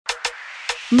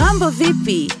Mambo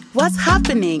Vipi, what's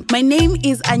happening? My name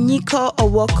is Anyiko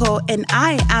Owoko and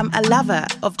I am a lover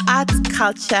of arts,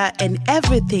 culture and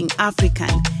everything African.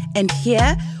 And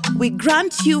here we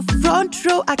grant you front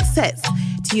row access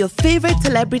to your favorite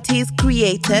celebrities,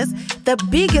 creators, the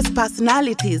biggest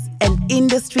personalities and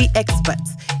industry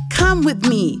experts. Come with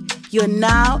me, you're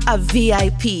now a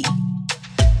VIP.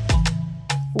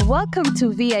 Welcome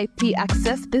to VIP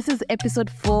Access. This is episode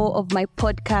 4 of my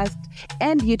podcast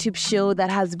and YouTube show that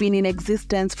has been in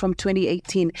existence from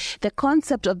 2018. The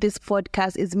concept of this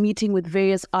podcast is meeting with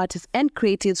various artists and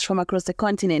creatives from across the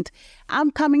continent. I'm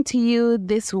coming to you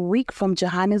this week from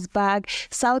Johannesburg,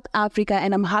 South Africa,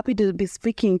 and I'm happy to be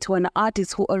speaking to an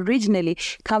artist who originally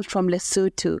comes from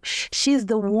Lesotho. She's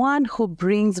the one who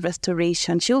brings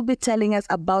restoration. She'll be telling us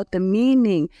about the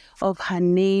meaning of her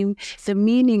name, the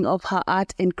meaning of her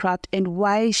art and craft, and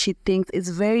why she thinks it's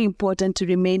very important to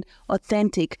remain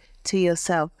authentic to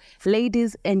yourself.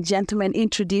 Ladies and gentlemen,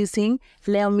 introducing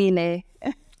Leomile.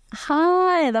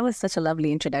 Hi, that was such a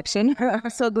lovely introduction.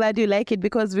 I'm so glad you like it,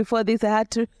 because before this I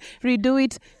had to redo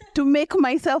it to make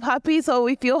myself happy. So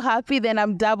if you're happy, then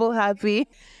I'm double happy.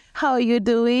 How are you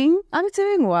doing? I'm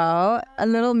doing well. A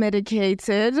little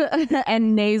medicated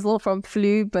and nasal from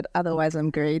flu, but otherwise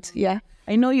I'm great. Yeah.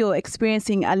 I know you're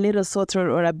experiencing a little sore throat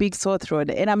or a big sore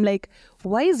throat. And I'm like,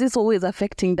 why is this always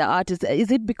affecting the artist? Is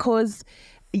it because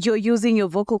you're using your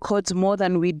vocal cords more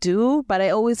than we do? But I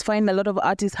always find a lot of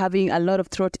artists having a lot of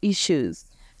throat issues.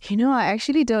 You know, I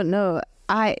actually don't know.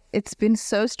 It's been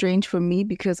so strange for me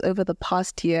because over the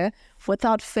past year,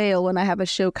 without fail, when I have a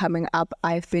show coming up,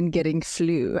 I've been getting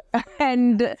flu.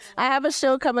 And I have a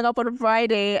show coming up on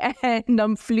Friday and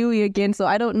I'm flu-y again. So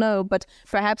I don't know. But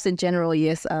perhaps in general,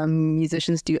 yes,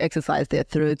 musicians do exercise their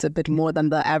throats a bit more than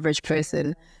the average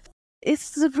person.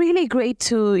 It's really great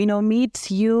to,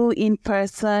 meet you in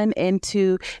person and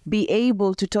to be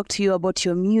able to talk to you about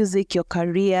your music, your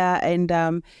career, and,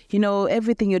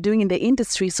 everything you're doing in the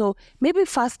industry. So maybe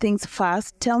first things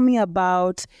first, tell me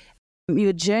about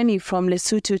your journey from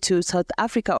Lesotho to South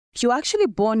Africa. You were actually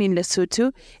born in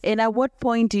Lesotho. And at what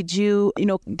point did you,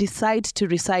 decide to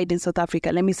reside in South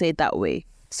Africa? Let me say it that way.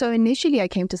 So initially I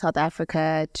came to South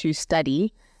Africa to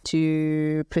study,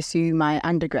 to pursue my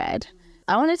undergrad.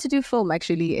 I wanted to do film,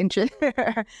 actually.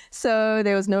 So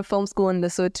there was no film school in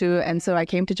Lesotho. And so I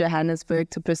came to Johannesburg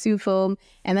to pursue film.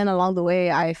 And then along the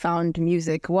way, I found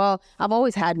music. Well, I've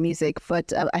always had music,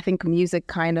 but I think music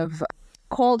kind of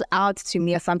called out to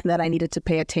me as something that I needed to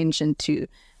pay attention to.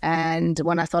 And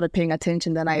when I started paying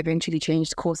attention, then I eventually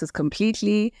changed courses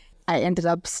completely. I ended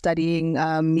up studying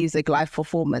music live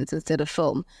performance instead of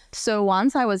film. So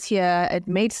once I was here, it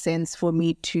made sense for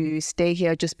me to stay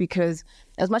here just because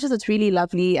as much as it's really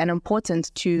lovely and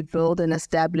important to build and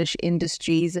establish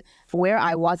industries, where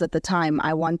I was at the time,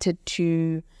 I wanted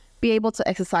to be able to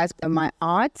exercise my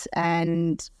art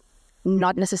and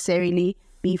not necessarily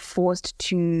be forced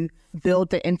to build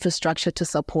the infrastructure to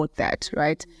support that,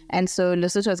 right? And so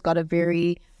Lesotho has got a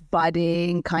very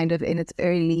budding, kind of in its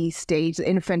early stage,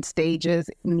 infant stages,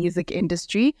 music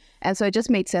industry. And so it just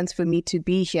made sense for me to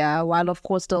be here, while of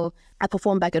course still I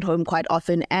perform back at home quite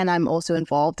often, and I'm also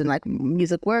involved in like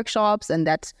music workshops and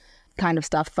that kind of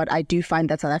stuff. But I do find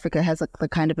that South Africa has the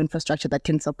kind of infrastructure that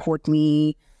can support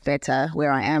me better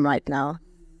where I am right now.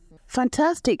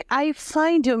 Fantastic. I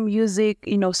find your music,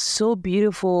 so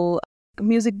beautiful.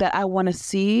 Music that I want to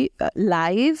see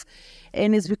live,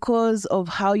 and it's because of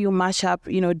how you mash up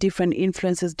different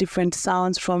influences, different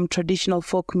sounds, from traditional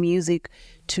folk music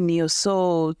to neo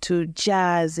soul to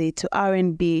jazzy to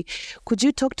R&B. Could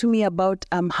you talk to me about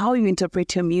how you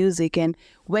interpret your music and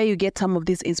where you get some of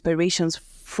these inspirations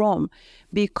from?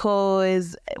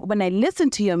 Because when I listen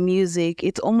to your music,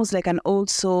 it's almost like an old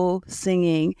soul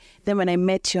singing. Then when I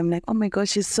met you, I'm like, oh my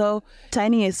gosh, she's so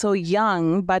tiny and so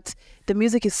young, but the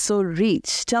music is so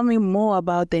rich. Tell me more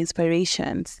about the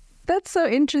inspirations. That's so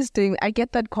interesting. I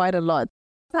get that quite a lot.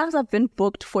 Sometimes I've been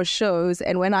booked for shows,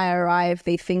 and when I arrive,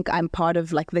 they think I'm part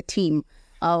of like the team.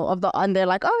 And they're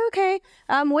like, oh, okay,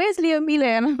 where's Leomile?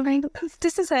 And I'm like,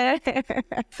 this is her.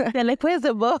 They're like, where's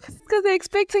the boss? Because they're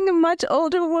expecting a much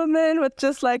older woman with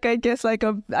just like, I guess, like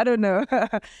a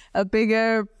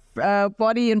bigger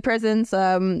body and presence.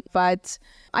 But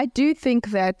I do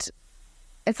think that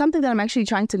it's something that I'm actually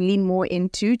trying to lean more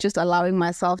into, just allowing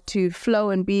myself to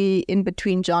flow and be in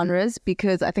between genres,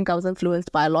 because I think I was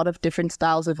influenced by a lot of different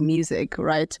styles of music,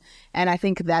 right? And I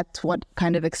think that's what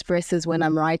kind of expresses when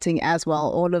I'm writing as well,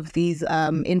 all of these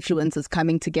influences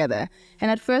coming together.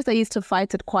 And at first I used to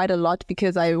fight it quite a lot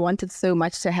because I wanted so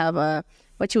much to have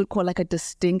what you would call like a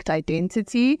distinct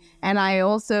identity. And I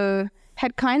also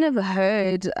had kind of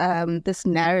heard this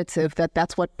narrative that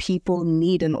that's what people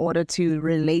need in order to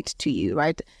relate to you,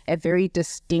 right? A very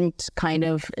distinct kind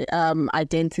of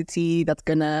identity that's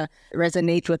going to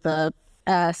resonate with a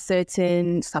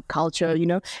certain subculture, you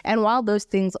know. And while those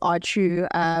things are true,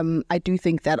 I do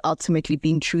think that ultimately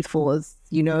being truthful is,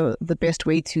 you know, the best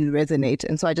way to resonate.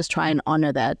 And so I just try and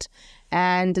honor that.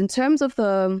 And in terms of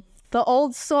the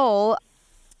old soul,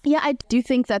 yeah, I do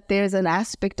think that there's an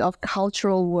aspect of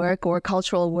cultural work or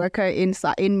cultural worker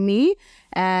in me.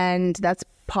 And that's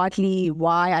partly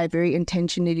why I very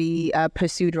intentionally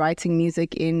pursued writing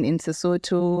music in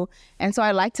Sesotho. And so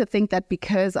I like to think that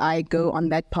because I go on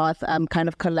that path, I'm kind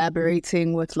of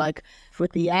collaborating with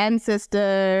the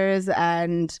ancestors.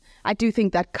 And I do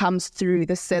think that comes through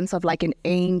the sense of like an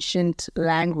ancient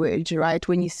language, right?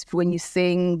 When you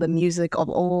sing the music of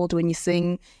old, when you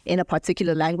sing in a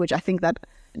particular language, I think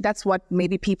that's what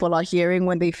maybe people are hearing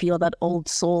when they feel that old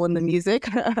soul in the music.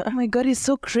 Oh my God, it's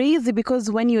so crazy because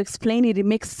when you explain it, it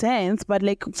makes sense. But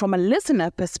like from a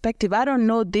listener perspective, I don't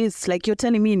know this, like you're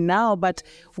telling me now, but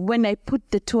when I put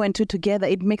the two and two together,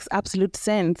 it makes absolute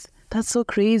sense. That's so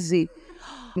crazy.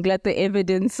 I'm glad the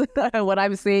evidence, what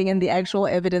I'm saying, and the actual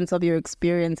evidence of your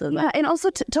experiences. Yeah, and also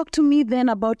talk to me then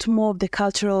about more of the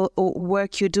cultural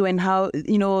work you do and how,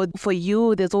 you know, for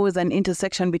you, there's always an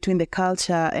intersection between the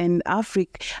culture and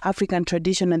African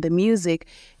tradition and the music,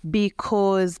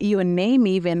 because your name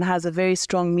even has a very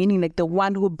strong meaning, like the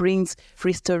one who brings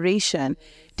restoration.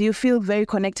 Do you feel very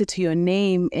connected to your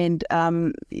name? And,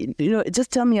 you know,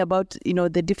 just tell me about, you know,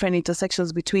 the different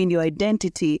intersections between your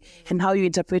identity and how you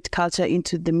interpret culture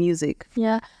into the music.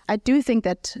 Yeah, I do think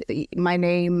that my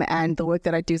name and the work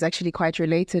that I do is actually quite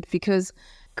related, because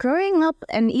growing up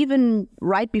and even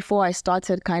right before I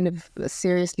started kind of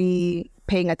seriously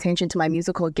paying attention to my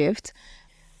musical gift,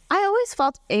 I always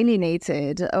felt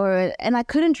alienated, and I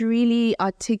couldn't really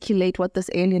articulate what this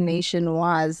alienation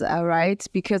was, right?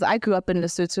 Because I grew up in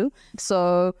Lesotho,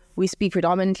 so we speak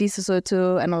predominantly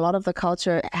Sesotho, and a lot of the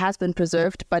culture has been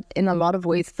preserved, but in a lot of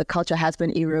ways, the culture has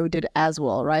been eroded as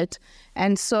well, right?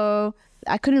 And so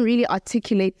I couldn't really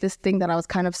articulate this thing that I was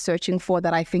kind of searching for,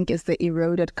 that I think is the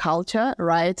eroded culture,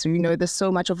 right? So, you know, there's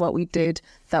so much of what we did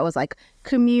that was like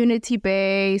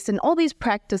community-based and all these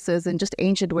practices and just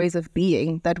ancient ways of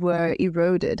being that were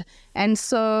eroded. And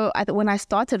so when I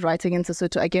started writing in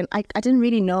Sesotho, again, I didn't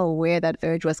really know where that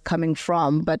urge was coming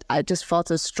from, but I just felt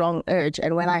a strong urge.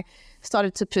 And when I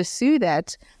started to pursue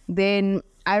that, then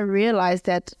I realized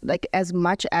that, like, as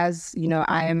much as, you know,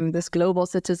 I am this global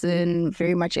citizen,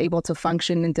 very much able to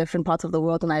function in different parts of the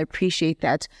world, and I appreciate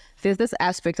that, there's this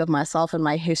aspect of myself and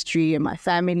my history and my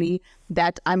family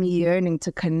that I'm yearning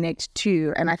to connect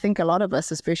to. And I think a lot of us,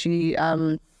 especially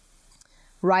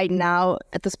right now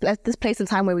at this place in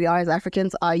time where we are as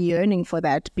Africans, are yearning for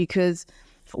that, because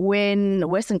when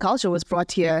Western culture was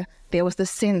brought here, there was the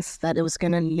sense that it was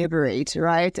going to liberate,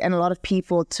 right? And a lot of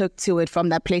people took to it from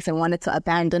that place and wanted to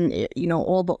abandon, you know,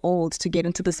 all the old to get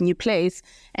into this new place.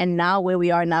 And now where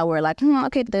we are now, we're like,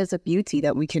 okay, there's a beauty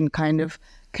that we can kind of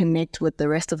connect with the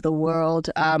rest of the world.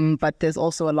 But there's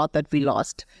also a lot that we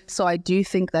lost. So I do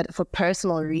think that for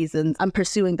personal reasons, I'm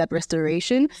pursuing that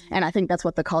restoration. And I think that's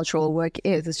what the cultural work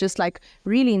is. It's just like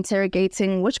really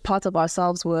interrogating which parts of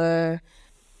ourselves were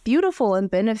beautiful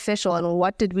and beneficial, and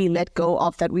what did we let go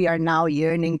of that we are now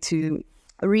yearning to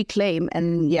reclaim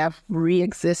and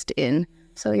re-exist in.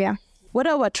 So what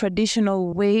are our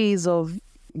traditional ways of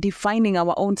defining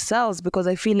our own selves? Because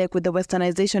I feel like with the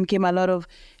westernization came a lot of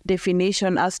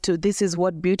definition as to this is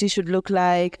what beauty should look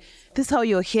like, this is how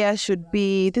your hair should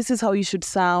be, this is how you should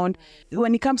sound.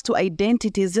 When it comes to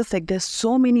identity, it's just like there's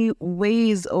so many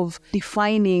ways of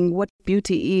defining what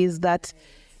beauty is that,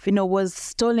 you know, was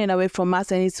stolen away from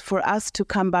us, and it's for us to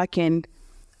come back and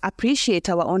appreciate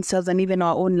our own selves and even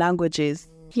our own languages.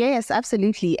 Yes,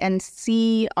 absolutely. And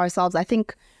see ourselves, I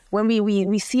think when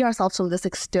we see ourselves from this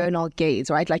external gaze,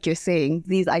 right? Like you're saying,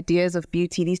 these ideas of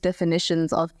beauty, these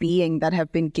definitions of being that have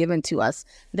been given to us,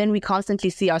 then we constantly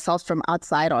see ourselves from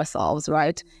outside ourselves,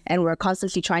 right? And we're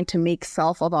constantly trying to make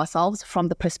self of ourselves from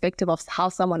the perspective of how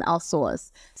someone else saw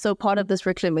us. So part of this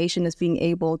reclamation is being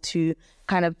able to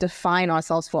kind of define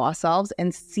ourselves for ourselves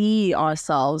and see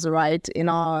ourselves, right, in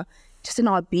our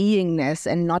beingness,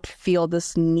 and not feel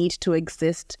this need to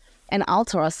exist and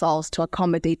alter ourselves to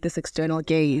accommodate this external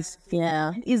gaze.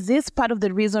 Yeah. Is this part of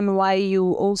the reason why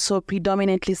you also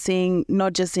predominantly sing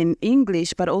not just in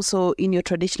English, but also in your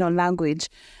traditional language?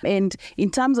 And in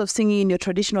terms of singing in your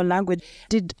traditional language,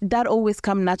 did that always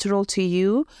come natural to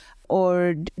you,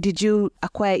 or did you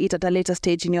acquire it at a later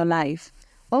stage in your life?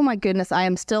 Oh my goodness, I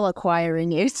am still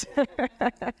acquiring it.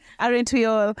 Aren't we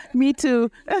all? Me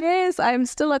too. Yes, I'm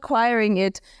still acquiring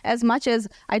it. As much as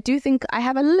I do think I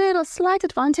have a little slight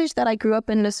advantage that I grew up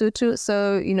in Lesotho.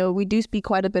 So, you know, we do speak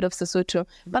quite a bit of Sesotho.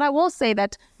 But I will say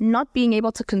that not being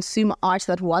able to consume art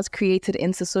that was created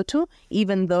in Sesotho,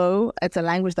 even though it's a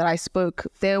language that I spoke,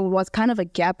 there was kind of a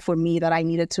gap for me that I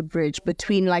needed to bridge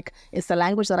between, like, it's the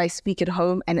language that I speak at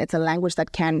home and it's a language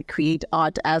that can create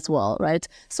art as well, right?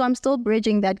 So I'm still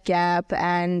bridging that gap,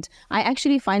 and I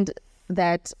actually find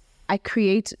that I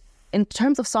create, in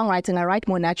terms of songwriting, I write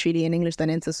more naturally in English than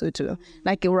in Sesotho.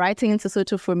 Like, writing in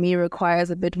Sesotho for me requires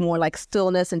a bit more like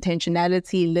stillness,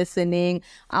 intentionality, listening,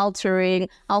 altering.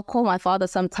 I'll call my father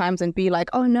sometimes and be like,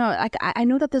 oh no, like I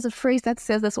know that there's a phrase that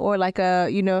says this, or like a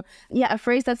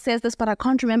phrase that says this, but I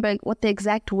can't remember what the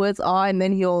exact words are. And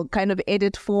then he'll kind of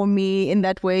edit for me in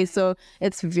that way. So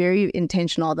it's very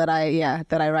intentional that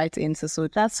I write in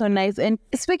Sesotho. That's so nice. And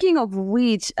speaking of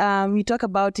which, you talk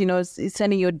about,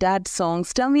 sending your dad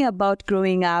songs. Tell me about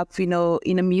growing up, in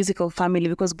a musical family,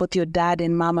 because both your dad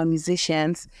and mom are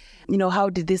musicians. How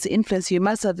did this influence you? It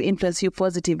must have influenced you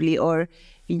positively, or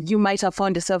you might have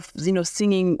found yourself,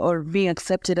 singing or being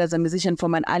accepted as a musician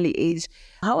from an early age.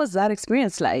 How was that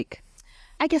experience like?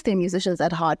 I guess they're musicians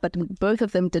at heart, but both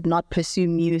of them did not pursue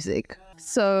music.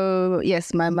 So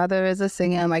yes, my mother is a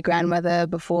singer. My grandmother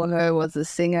before her was a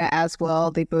singer as well.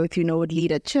 They both, would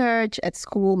lead at church, at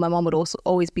school. My mom would also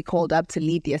always be called up to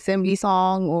lead the assembly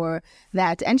song or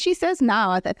that. And she says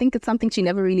now, I think it's something she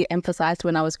never really emphasized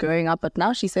when I was growing up. But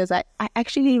now she says, I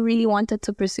actually really wanted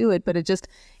to pursue it, but it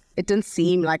didn't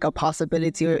seem like a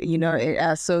possibility,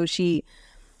 so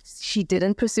she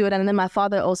didn't pursue it. And then my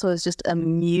father also is just a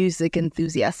music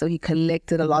enthusiast. So he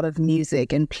collected a lot of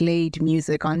music and played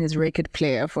music on his record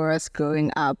player for us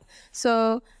growing up.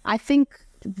 So I think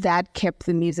that kept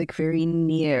the music very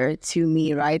near to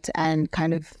me, right? And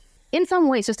kind of, in some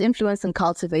ways, just influenced and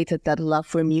cultivated that love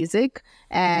for music.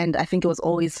 And I think it was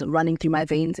always running through my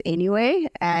veins anyway.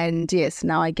 And yes,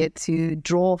 now I get to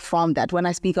draw from that. When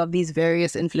I speak of these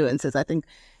various influences, I think,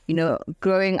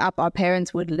 growing up, our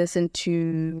parents would listen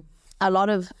to a lot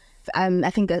of, I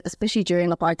think especially during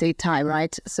apartheid time,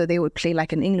 right? So they would play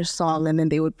like an English song and then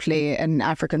they would play an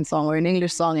African song, or an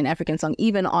English song, an African song,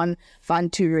 even on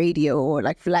Bantu radio or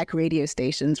like black radio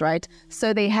stations, right?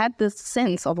 So they had this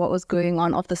sense of what was going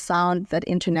on, of the sound, that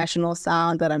international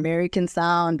sound, that American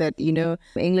sound, that,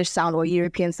 English sound or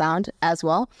European sound as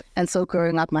well. And so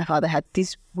growing up, my father had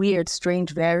these weird,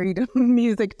 strange, varied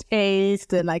music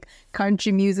taste, and like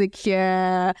country music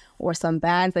here, or some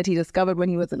bands that he discovered when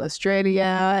he was in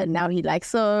Australia, and now he likes.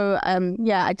 So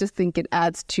I just think it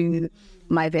adds to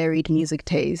my varied music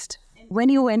taste. When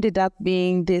you ended up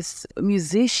being this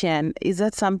musician, is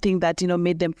that something that,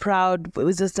 made them proud?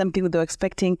 Was this something they were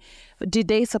expecting? Did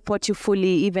they support you fully,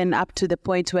 even up to the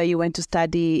point where you went to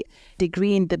study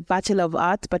degree in the Bachelor of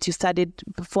Arts, but you studied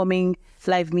performing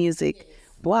live music?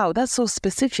 Wow, that's so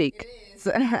specific.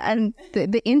 And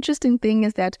the interesting thing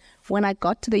is that when I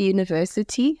got to the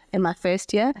university in my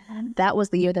first year, that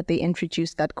was the year that they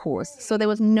introduced that course. So there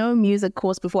was no music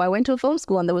course before. I went to a film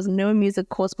school and there was no music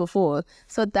course before.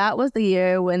 So that was the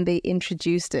year when they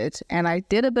introduced it. And I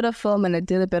did a bit of film and I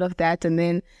did a bit of that. And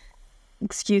then,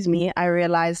 I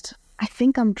realized, I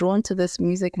think I'm drawn to this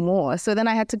music more. So then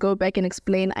I had to go back and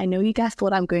explain, I know you guys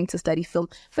thought I'm going to study film,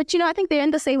 but I think they're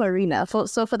in the same arena.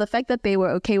 So for the fact that they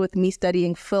were okay with me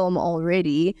studying film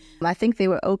already, I think they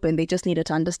were open. They just needed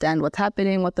to understand what's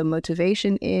happening, what the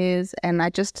motivation is. And I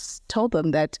just told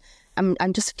them that I'm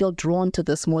just feel drawn to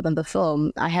this more than the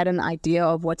film. I had an idea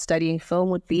of what studying film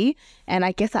would be. And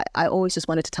I guess I always just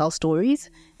wanted to tell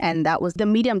stories. And that was the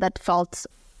medium that felt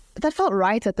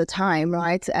right at the time,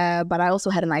 right? But I also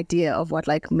had an idea of what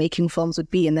like making films would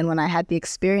be. And then when I had the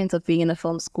experience of being in a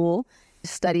film school,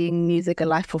 studying music and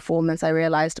live performance, I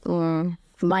realized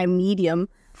my medium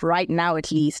right now,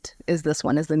 at least, is this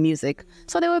one, is the music.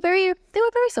 So they were very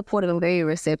supportive and very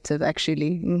receptive,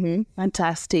 actually. Mm-hmm.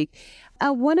 Fantastic. I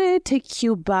want to take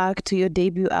you back to your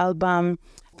debut album,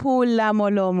 Pula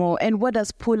Molomo. And what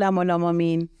does Pula Molomo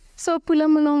mean? So Pula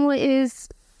Molomo is,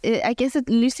 I guess it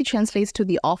loosely translates to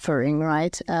the offering,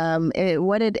 right?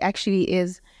 What it actually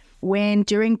is, when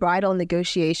during bridal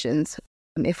negotiations,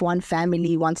 if one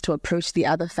family wants to approach the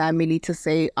other family to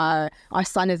say, our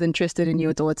son is interested in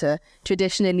your daughter,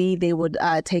 traditionally they would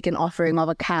take an offering of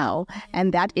a cow.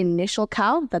 And that initial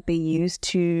cow that they use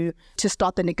to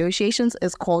start the negotiations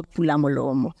is called Pula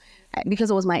Molomo.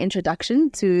 Because it was my introduction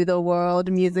to the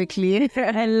world musically.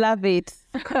 I love it.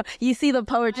 You see the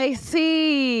poetry.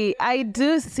 I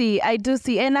do see.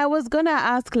 And I was going to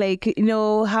ask,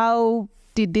 how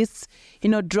did this,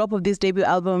 drop of this debut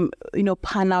album,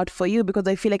 pan out for you? Because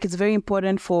I feel like it's very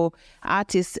important for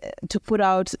artists to put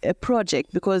out a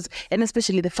project and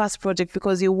especially the first project,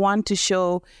 because you want to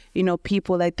show,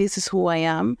 people like, this is who I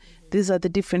am. These are the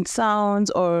different sounds,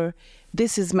 or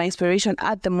this is my inspiration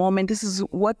at the moment. This is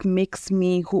what makes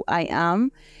me who I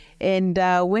am. And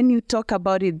when you talk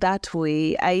about it that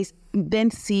way, I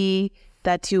then see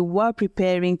that you were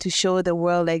preparing to show the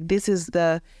world, like, this is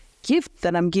the gift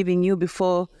that I'm giving you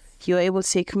before you're able to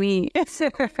take me.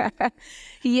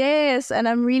 Yes, and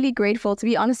I'm really grateful. To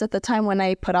be honest, at the time when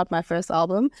I put out my first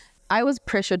album, I was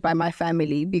pressured by my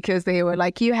family because they were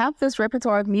like, you have this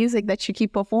repertoire of music that you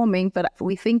keep performing, but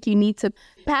we think you need to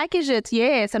package it,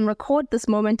 yes, and record this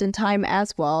moment in time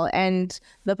as well. And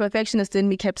the perfectionist in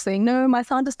me kept saying, no, my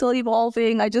sound is still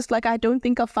evolving. I don't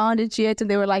think I found it yet. And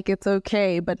they were like, it's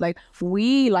okay. But like,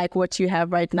 we like what you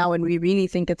have right now, and we really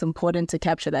think it's important to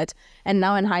capture that. And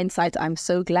now in hindsight, I'm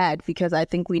so glad, because I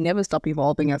think we never stop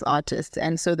evolving as artists.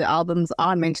 And so the albums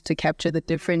are meant to capture the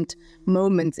different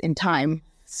moments in time.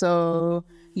 So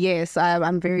yes,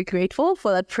 I'm very grateful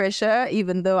for that pressure,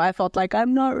 even though I felt like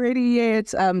I'm not ready yet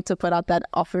to put out that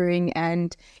offering.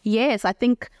 And yes, I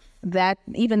think that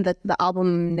even the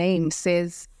album name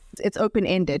says it's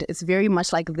open-ended. It's very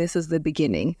much like, this is the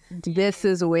beginning. This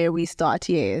is where we start,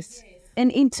 yes. And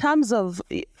in terms of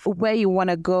where you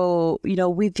want to go,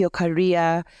 with your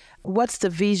career, what's the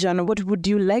vision? What would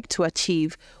you like to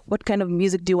achieve? What kind of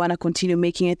music do you want to continue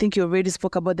making? I think you already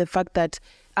spoke about the fact that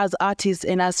as artists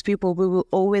and as people, we will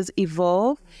always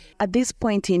evolve. At this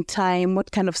point in time,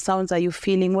 what kind of sounds are you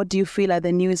feeling? What do you feel are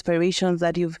the new inspirations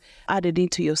that you've added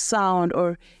into your sound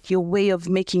or your way of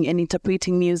making and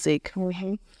interpreting music?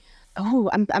 Mm-hmm. Oh,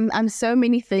 I'm so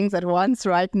many things at once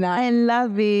right now. I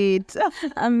love it.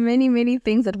 I'm many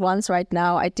things at once right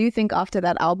now. I do think after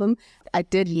that album, I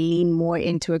did lean more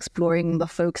into exploring the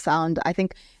folk sound. I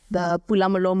think the Pula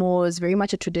Molomo is very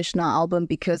much a traditional album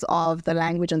because of the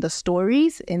language and the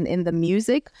stories in the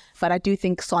music. But I do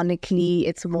think sonically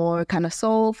it's more kind of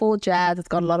soulful jazz. It's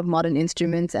got a lot of modern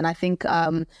instruments. And I think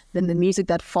then the music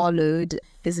that followed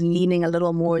is leaning a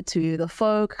little more to the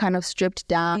folk, kind of stripped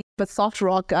down. But soft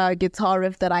rock guitar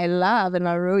riff that I love, and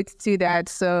I wrote to that.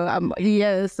 So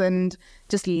yes, and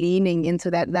just leaning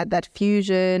into that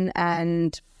fusion.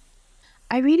 And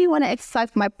I really want to exercise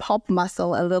my pop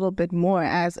muscle a little bit more,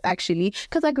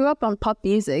 because I grew up on pop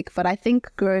music, but I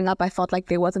think growing up I felt like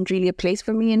there wasn't really a place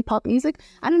for me in pop music.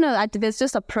 I don't know, there's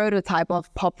just a prototype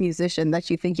of pop musician that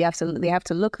you think they have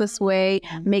to look this way,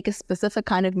 make a specific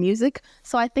kind of music.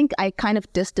 So I think I kind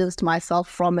of distanced myself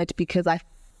from it because I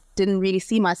didn't really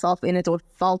see myself in it, or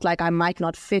felt like I might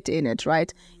not fit in it,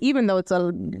 right? Even though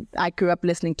I grew up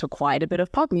listening to quite a bit of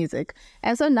pop music.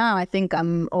 And so now I think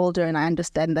I'm older and I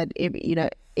understand that,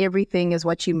 everything is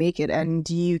what you make it, and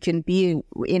you can be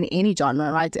in any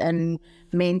genre, right? And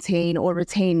maintain or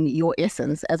retain your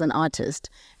essence as an artist.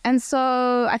 And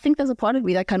so I think there's a part of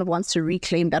me that kind of wants to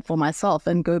reclaim that for myself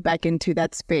and go back into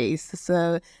that space.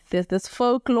 So there's this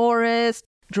folklorist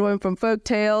drawing from folk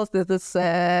tales, there's this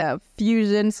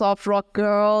fusion soft rock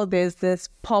girl, there's this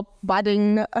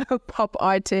budding pop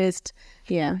artist.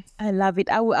 Yeah, I love it.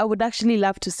 I would actually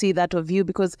love to see that of you,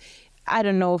 because I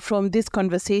don't know, from this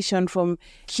conversation, from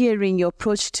hearing your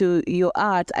approach to your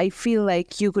art, I feel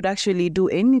like you could actually do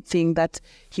anything that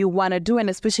you want to do. And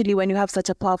especially when you have such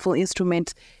a powerful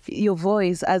instrument, your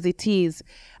voice as it is.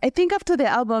 I think after the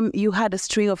album, you had a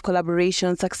string of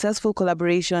collaborations, successful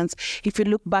collaborations. If you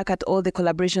look back at all the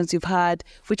collaborations you've had,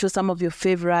 which were some of your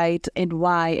favorite and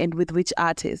why, and with which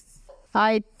artists?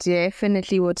 I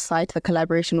definitely would cite the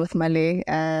collaboration with Male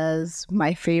as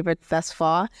my favorite thus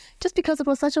far, just because it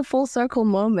was such a full circle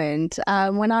moment.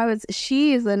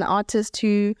 She is an artist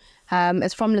who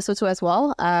is from Lesotho as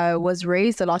well, was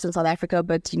raised a lot in South Africa,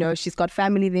 but, she's got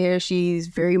family there. She's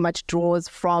very much draws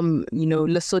from,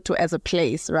 Lesotho as a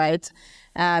place, right?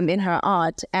 In her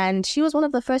art. And she was one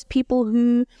of the first people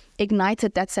who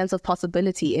ignited that sense of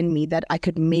possibility in me that I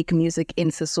could make music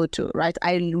in Sesotho, right?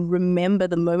 I remember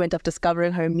the moment of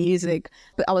discovering her music.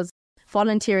 I was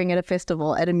volunteering at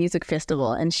a music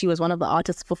festival, and she was one of the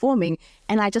artists performing.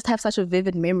 And I just have such a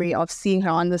vivid memory of seeing her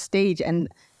on the stage and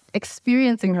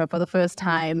experiencing her for the first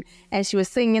time. And she was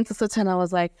singing in Sesotho, and I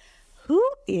was like, who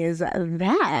is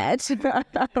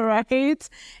that? Right?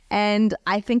 And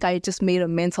I think I just made a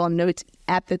mental note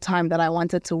at the time that I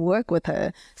wanted to work with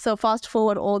her. So fast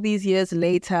forward all these years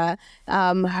later,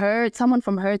 someone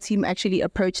from her team actually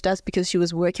approached us because she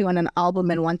was working on an album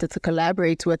and wanted to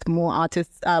collaborate with more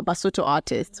artists, Basotho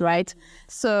artists, right?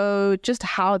 So just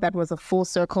how that was a full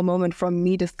circle moment from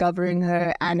me discovering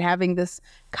her and having this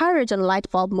courage and light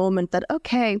bulb moment that,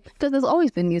 okay, because there's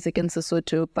always been music in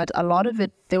Sesotho, but a lot of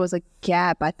it, there was a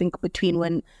gap, I think, between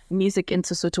when music in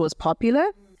Sesotho was popular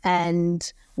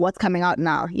and what's coming out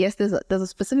now. Yes, there's a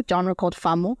specific genre called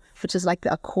famo, which is like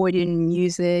the accordion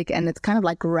music, and it's kind of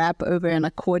like rap over an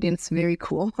accordion. It's very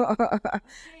cool.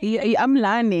 Yeah, I'm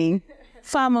learning.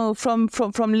 Famo from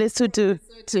Lesotho.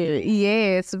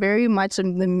 Yeah, it's very much the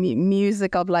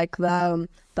music of like the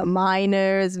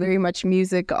miners, very much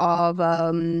music of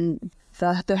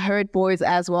the herd boys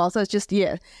as well. So it's just,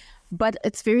 yeah. But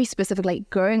it's very specific. Like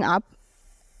growing up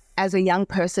as a young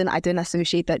person, I didn't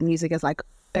associate that music as like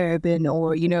urban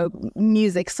or, you know,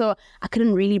 music. So I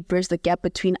couldn't really bridge the gap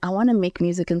between, I want to make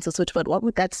music in Sesotho, but what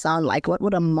would that sound like? What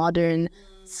would a modern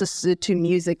Sesotho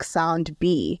music sound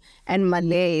be? And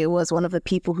Malay was one of the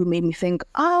people who made me think,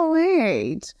 oh,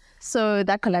 wait. So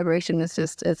that collaboration is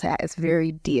just, it's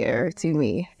very dear to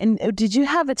me. And did you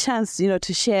have a chance, you know,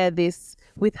 to share this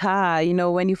with her, you know,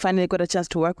 when you finally got a chance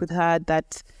to work with her,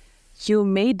 that you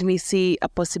made me see a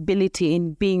possibility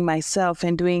in being myself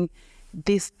and doing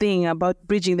this thing about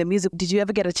bridging the music? Did you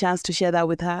ever get a chance to share that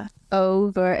with her?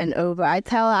 Over and over. I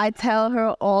tell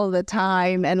her all the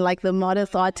time, and like the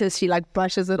modest artist, she like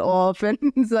brushes it off and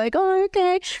it's like, oh,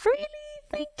 okay, really?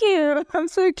 Thank you. I'm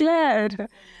so glad.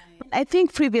 I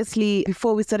think previously,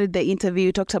 before we started the interview,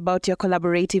 you talked about your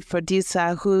collaborative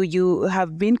producer who you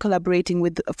have been collaborating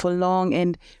with for long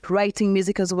and writing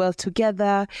music as well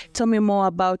together. Tell me more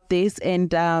about this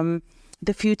and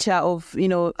the future of, you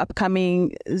know,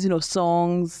 upcoming, you know,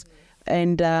 songs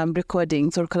and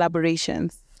recordings or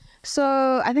collaborations.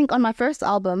 So I think on my first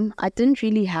album, I didn't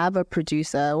really have a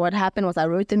producer. What happened was I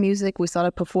wrote the music, we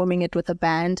started performing it with a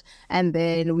band, and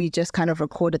then we just kind of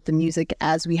recorded the music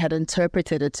as we had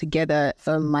interpreted it together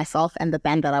for myself and the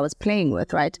band that I was playing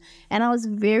with, right? And I was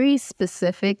very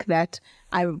specific that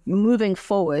moving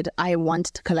forward, I want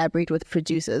to collaborate with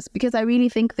producers because I really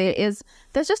think there's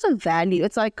just a value.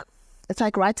 It's like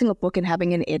writing a book and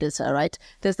having an editor, right?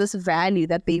 There's this value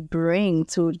that they bring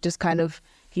to just kind of,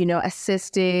 you know,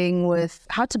 assisting with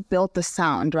how to build the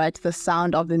sound, right? The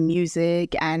sound of the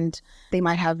music. And they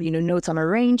might have, you know, notes on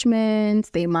arrangements.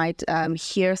 They might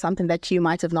hear something that you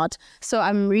might have not. So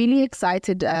I'm really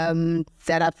excited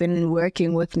that I've been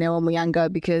working with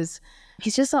Leomile because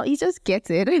he just gets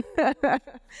it.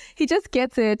 He just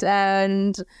gets it.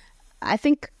 And I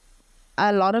think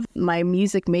a lot of my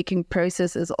music making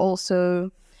process is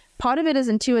also, part of it is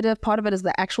intuitive, part of it is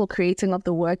the actual creating of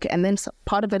the work, and then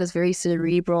part of it is very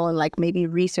cerebral and like maybe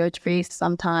research based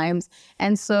sometimes.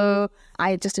 And so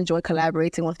I just enjoy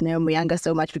collaborating with Leomile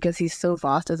so much because he's so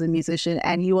vast as a musician,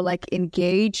 and he will like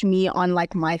engage me on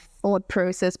like my thought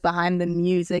process behind the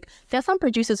music. There's some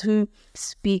producers who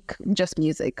speak just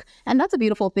music, and that's a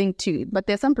beautiful thing too. But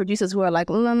there's some producers who are like,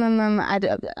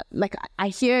 I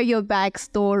hear your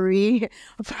backstory,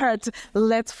 but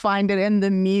let's find it in the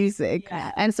music.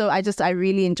 Yeah. And so I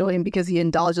really enjoy him because he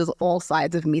indulges all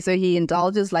sides of me. So he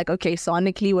indulges like, okay,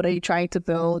 sonically, what are you trying to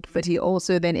build? But he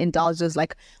also then indulges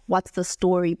like, what's the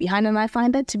story behind it? And I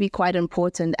find that to be quite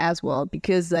important as well,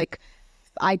 because like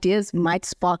ideas might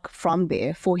spark from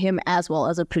there for him as well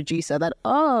as a producer, that,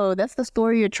 oh, that's the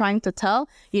story you're trying to tell.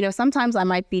 You know, sometimes I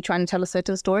might be trying to tell a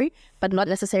certain story, but not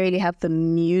necessarily have the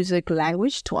music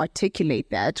language to articulate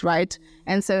that, right?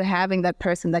 And so having that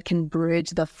person that can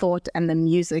bridge the thought and the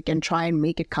music and try and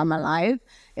make it come alive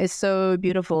is so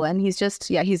beautiful. And he's just,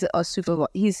 he's a super,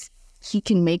 he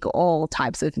can make all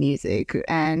types of music,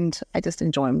 and I just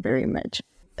enjoy him very much.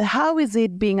 How is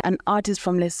it being an artist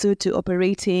from Lesotho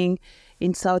operating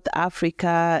in South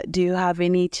Africa? Do you have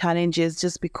any challenges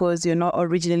just because you're not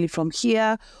originally from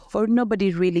here, or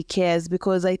nobody really cares?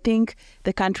 Because I think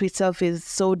the country itself is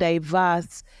so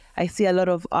diverse. I see a lot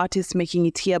of artists making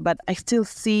it here, but I still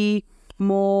see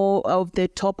more of the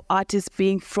top artists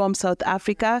being from South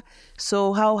Africa.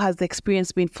 So how has the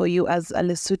experience been for you as a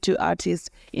Lesotho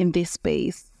artist in this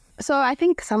space? So I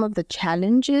think some of the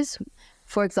challenges,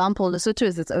 for example, Lesotho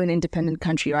is its own independent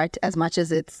country, right? As much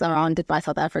as it's surrounded by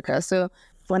South Africa. So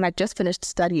when I just finished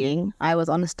studying, I was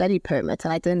on a study permit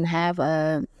and I didn't have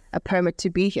a permit to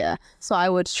be here. So I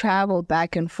would travel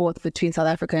back and forth between South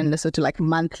Africa and Lesotho like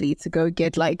monthly to go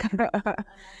get like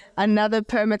another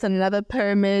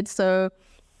permit. So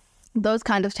those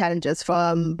kind of challenges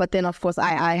but then of course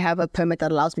I have a permit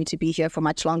that allows me to be here for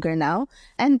much longer now.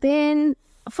 And then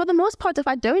for the most part, if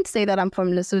I don't say that I'm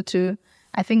from Lesotho,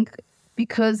 I think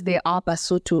because there are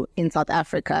Basotho in South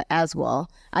Africa as well,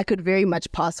 I could very much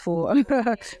pass for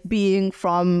being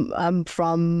from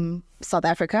South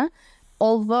Africa.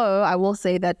 Although I will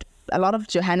say that a lot of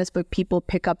Johannesburg people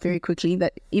pick up very quickly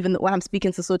that even when I'm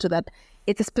speaking Sesotho, that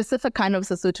it's a specific kind of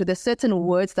Sesotho. There's certain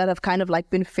words that have kind of like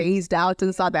been phased out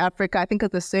in South Africa. I think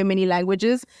because there's so many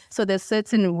languages. So there's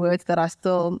certain words that are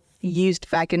still used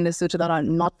back in Lesotho that are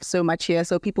not so much here.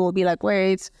 So people will be like,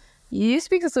 wait, you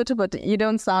speak Sesotho, but you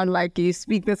don't sound like you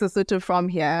speak the Sesotho from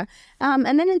here. And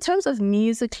then in terms of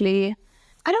musically,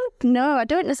 I don't know. I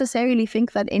don't necessarily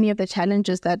think that any of the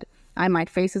challenges that I might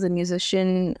face as a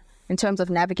musician in terms of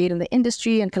navigating the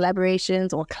industry and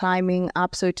collaborations or climbing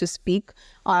up, so to speak,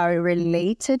 are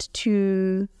related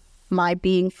to my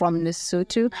being from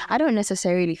Lesotho. I don't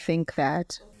necessarily think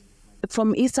that.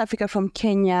 From East Africa, from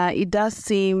Kenya, it does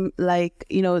seem like,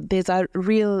 there's a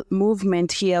real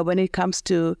movement here when it comes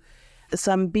to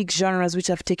some big genres which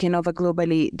have taken over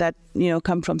globally that,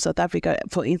 come from South Africa.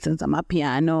 For instance,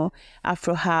 Amapiano,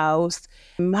 Afro House.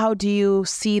 How do you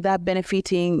see that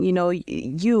benefiting,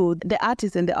 you, the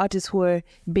artists and the artists who are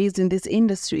based in this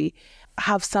industry?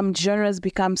 Have some genres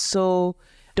become so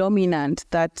dominant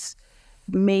that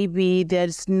maybe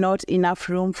there's not enough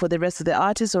room for the rest of the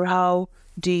artists? Or how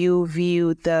do you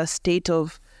view the state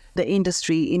of the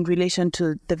industry in relation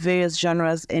to the various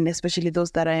genres and especially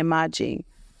those that are emerging?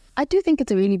 I do think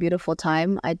it's a really beautiful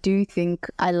time. I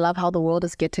love how the world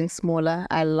is getting smaller.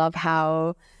 I love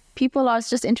how people are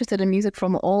just interested in music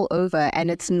from all over, and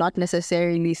it's not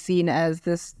necessarily seen as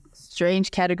this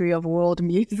strange category of world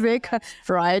music,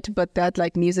 right? But that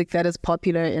like music that is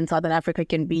popular in Southern Africa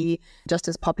can be just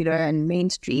as popular and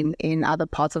mainstream in other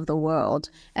parts of the world.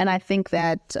 And I think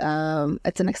that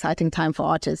it's an exciting time for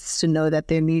artists to know that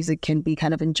their music can be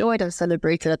kind of enjoyed and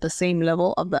celebrated at the same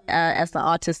level of as the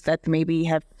artists that maybe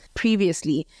have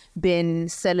previously been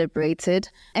celebrated.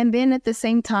 And then at the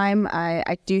same time,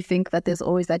 I do think that there's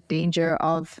always that danger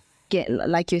of,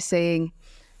 like you're saying,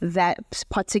 that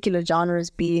particular genres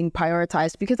being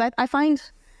prioritized, because I find,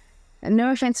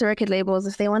 no offense to record labels,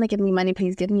 if they want to give me money,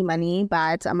 please give me money.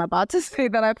 But I'm about to say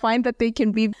that I find that they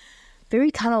can be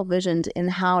very tunnel visioned in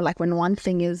how, like, when one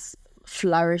thing is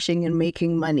flourishing and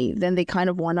making money, then they kind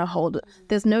of want to hold.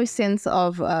 There's no sense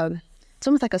of it's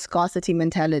almost like a scarcity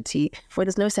mentality, where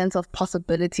there's no sense of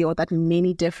possibility or that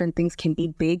many different things can be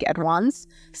big at once.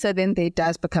 So then there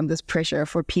does become this pressure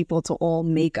for people to all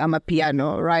make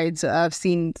Amapiano, right?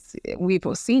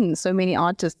 We've seen so many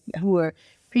artists who were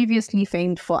previously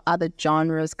famed for other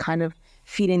genres kind of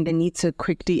feeling the need to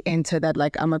quickly enter that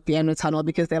like Amapiano tunnel,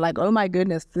 because they're like, oh my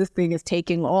goodness, this thing is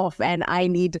taking off and I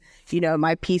need,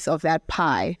 my piece of that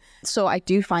pie. So I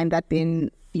do find that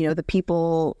then, the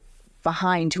people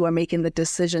behind who are making the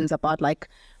decisions about like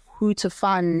who to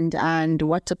fund and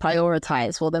what to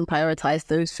prioritize will then prioritize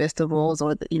those festivals,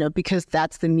 or because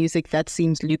that's the music that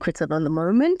seems lucrative in the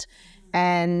moment.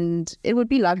 And it would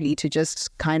be lovely to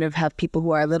just kind of have people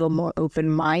who are a little more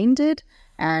open-minded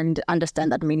and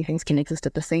understand that many things can exist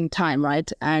at the same time,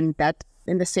 right? And that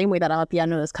in the same way that our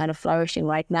piano is kind of flourishing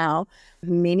right now,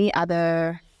 many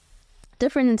other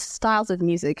different styles of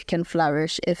music can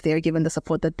flourish if they're given the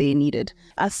support that they needed.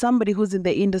 As somebody who's in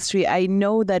the industry, I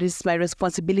know that it's my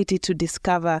responsibility to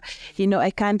discover.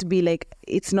 I can't be like,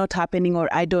 it's not happening or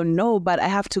I don't know, but I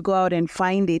have to go out and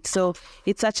find it. So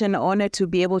it's such an honor to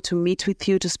be able to meet with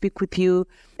you, to speak with you,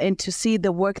 and to see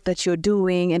the work that you're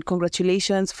doing. And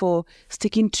congratulations for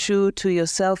sticking true to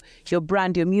yourself, your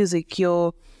brand, your music,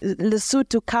 your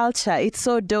Lesotho culture. It's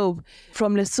so dope.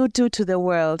 From Lesotho to the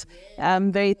world.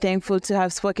 I'm very thankful to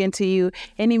have spoken to you.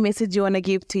 Any message you want to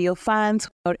give to your fans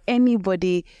or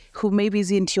anybody who maybe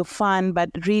isn't your fan but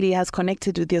really has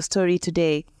connected with your story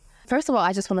today? First of all,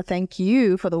 I just want to thank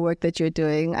you for the work that you're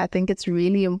doing. I think it's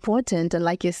really important. And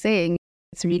like you're saying,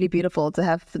 it's really beautiful to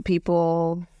have the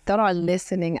people that are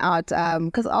listening out,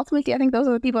 because ultimately I think those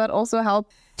are the people that also help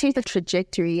change the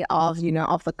trajectory of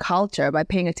the culture by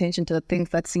paying attention to the things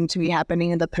that seem to be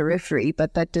happening in the periphery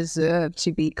but that deserve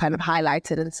to be kind of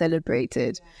highlighted and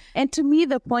celebrated. And to me,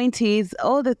 the point is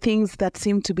all the things that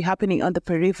seem to be happening on the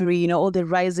periphery, all the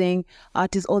rising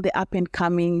artists, all the up and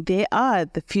coming, they are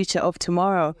the future of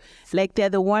tomorrow. Like they're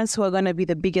the ones who are going to be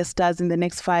the biggest stars in the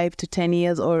next 5 to 10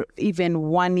 years or even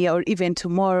 1 year or even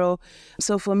tomorrow.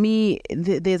 So for me,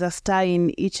 there's a star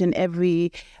in each and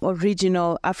every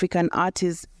original African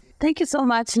artist. Thank you so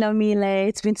much, Leomile.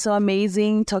 It's been so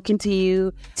amazing talking to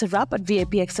you. To wrap at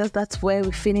VIP Access, that's where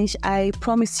we finish. I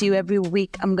promise you every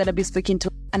week I'm going to be speaking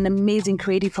to an amazing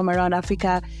creative from around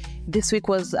Africa. This week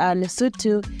was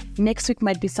Lesotho. Next week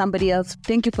might be somebody else.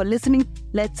 Thank you for listening.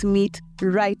 Let's meet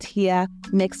right here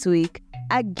next week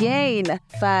again.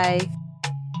 Bye.